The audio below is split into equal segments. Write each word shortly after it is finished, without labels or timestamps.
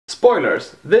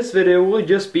Spoilers, this video will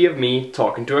just be of me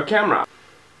talking to a camera.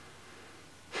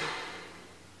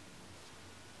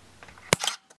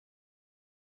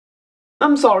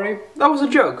 I'm sorry, that was a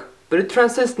joke, but it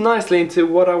transitions nicely into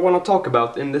what I want to talk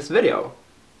about in this video.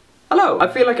 Hello! I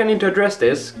feel like I need to address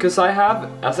this, because I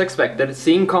have, as expected,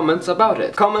 seen comments about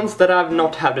it. Comments that I've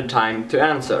not had the time to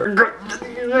answer.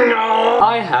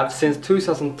 I have since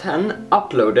 2010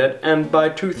 uploaded, and by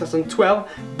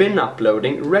 2012 been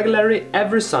uploading regularly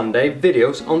every Sunday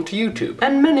videos onto YouTube.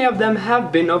 And many of them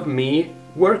have been of me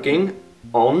working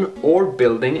on or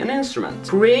building an instrument.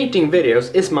 Creating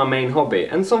videos is my main hobby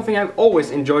and something I've always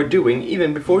enjoyed doing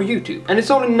even before YouTube. And it's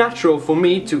only natural for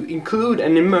me to include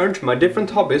and merge my different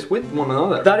hobbies with one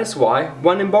another. That is why,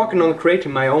 when embarking on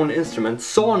creating my own instrument,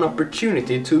 saw an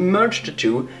opportunity to merge the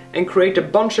two and create a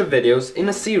bunch of videos in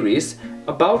a series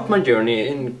about my journey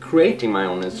in creating my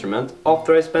own instrument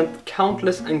after I spent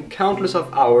countless and countless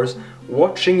of hours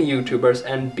watching YouTubers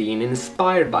and being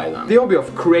inspired by them. The hobby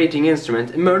of creating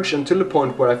instruments emerged until the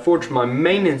point where I forged my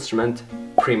main instrument,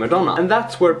 Prima Donna. And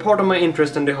that's where part of my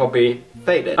interest in the hobby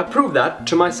faded. I proved that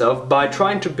to myself by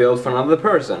trying to build for another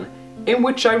person, in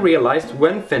which I realized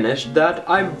when finished that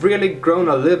I've really grown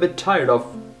a little bit tired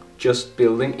of just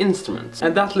building instruments.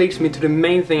 And that leads me to the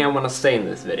main thing I want to say in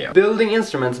this video. Building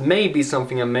instruments may be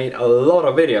something I made a lot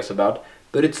of videos about,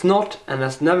 but it's not and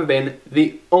has never been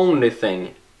the only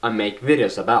thing I make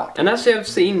videos about. And as you have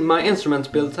seen, my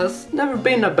instrument build has never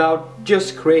been about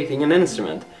just creating an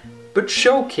instrument, but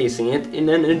showcasing it in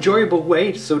an enjoyable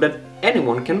way so that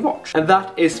anyone can watch. And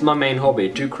that is my main hobby,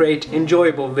 to create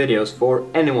enjoyable videos for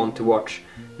anyone to watch,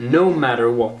 no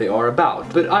matter what they are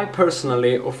about. But I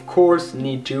personally, of course,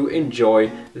 need to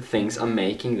enjoy the things I'm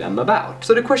making them about.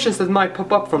 So the questions that might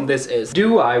pop up from this is,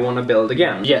 do I want to build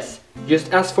again? Yes.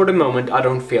 Just as for the moment I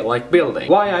don't feel like building.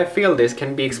 Why I feel this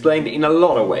can be explained in a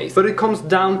lot of ways, but it comes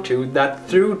down to that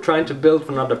through trying to build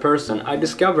for another person, I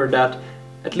discovered that,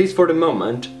 at least for the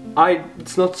moment,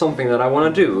 it's not something that I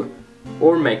want to do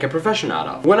or make a profession out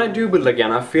of. When I do build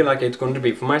again, I feel like it's going to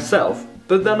be for myself,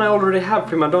 but then I already have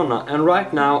Prima Donna, and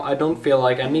right now I don't feel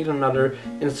like I need another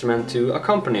instrument to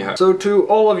accompany her. So to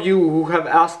all of you who have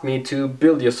asked me to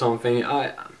build you something,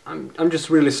 I'm just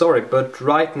really sorry, but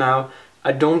right now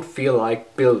I don't feel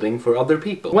like building for other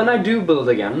people. When I do build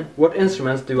again, what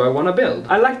instruments do I want to build?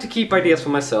 I like to keep ideas for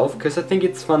myself, because I think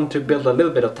it's fun to build a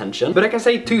little bit of tension. But I can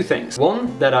say two things.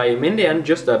 One, that I am in the end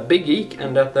just a big geek,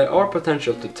 and that there are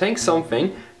potential to take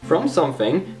something from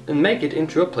something and make it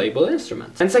into a playable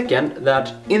instrument. And second,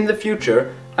 that in the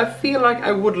future I feel like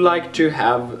I would like to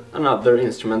have another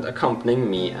instrument accompanying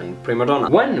me and Prima Donna.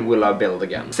 When will I build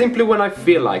again? Simply when I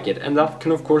feel like it, and that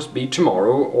can of course be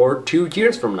tomorrow or 2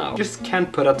 years from now. Just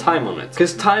can't put a time on it,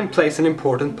 because time plays an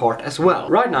important part as well.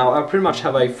 Right now I pretty much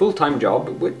have a full-time job,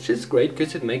 which is great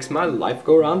because it makes my life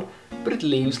go around, but it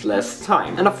leaves less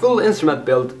time. And a full instrument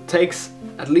build takes,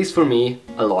 at least for me,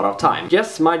 a lot of time.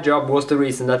 Yes, my job was the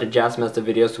reason that the Jazzmaster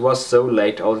videos was so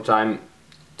late all the time,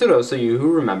 to those of you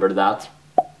who remember that.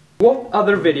 What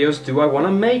other videos do I want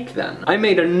to make then? I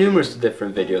made numerous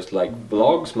different videos like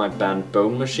vlogs, my band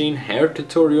Bone Machine, hair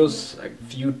tutorials, a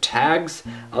few tags,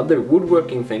 other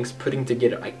woodworking things, putting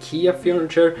together IKEA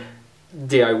furniture,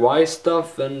 DIY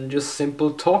stuff, and just simple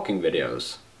talking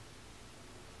videos.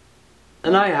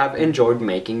 And I have enjoyed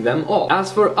making them all.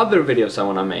 As for other videos I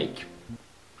want to make,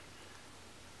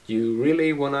 you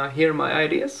really want to hear my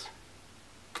ideas?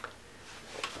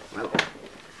 Well,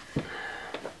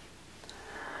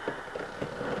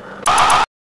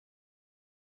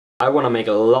 I want to make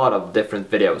a lot of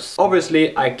different videos.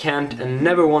 Obviously, I can't and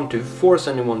never want to force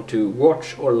anyone to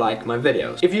watch or like my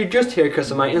videos. If you're just here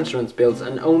because of my instruments builds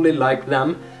and only like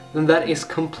them, then that is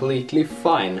completely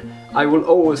fine. I will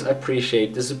always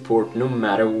appreciate the support no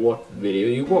matter what video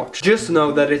you watch. Just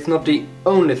know that it's not the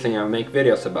only thing I make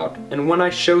videos about, and when I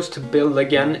chose to build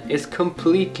again is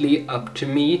completely up to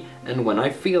me and when I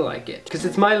feel like it. Because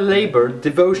it's my labor,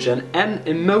 devotion and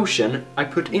emotion I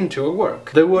put into a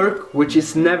work. The work which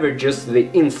is never just the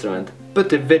instrument, but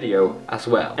the video as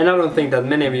well. And I don't think that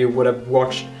many of you would have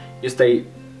watched just a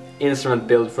instrument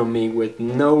build from me with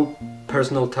no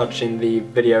personal touch in the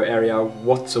video area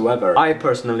whatsoever. I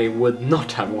personally would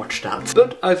not have watched that.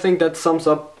 But I think that sums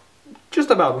up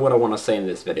just about what I want to say in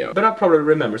this video. But I'll probably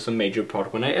remember some major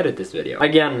part when I edit this video.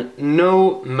 Again,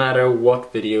 no matter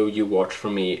what video you watch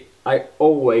from me, I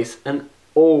always and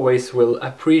always will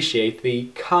appreciate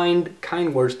the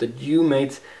kind words that you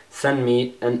mates send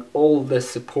me and all the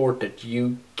support that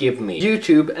you give me.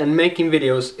 YouTube and making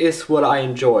videos is what I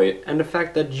enjoy, and the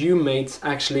fact that you mates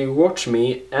actually watch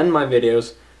me and my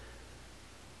videos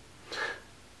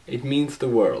It means the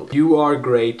world. You are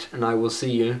great, and I will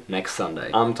see you next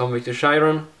Sunday. I'm Tom Victor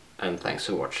Chiron, and thanks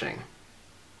for watching.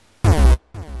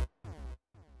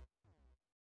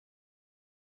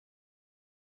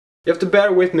 You have to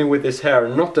bear with me with this hair,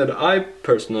 not that I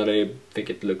personally think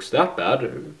it looks that bad,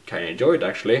 kinda enjoy it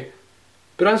actually,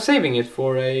 but I'm saving it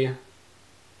for a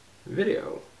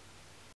video.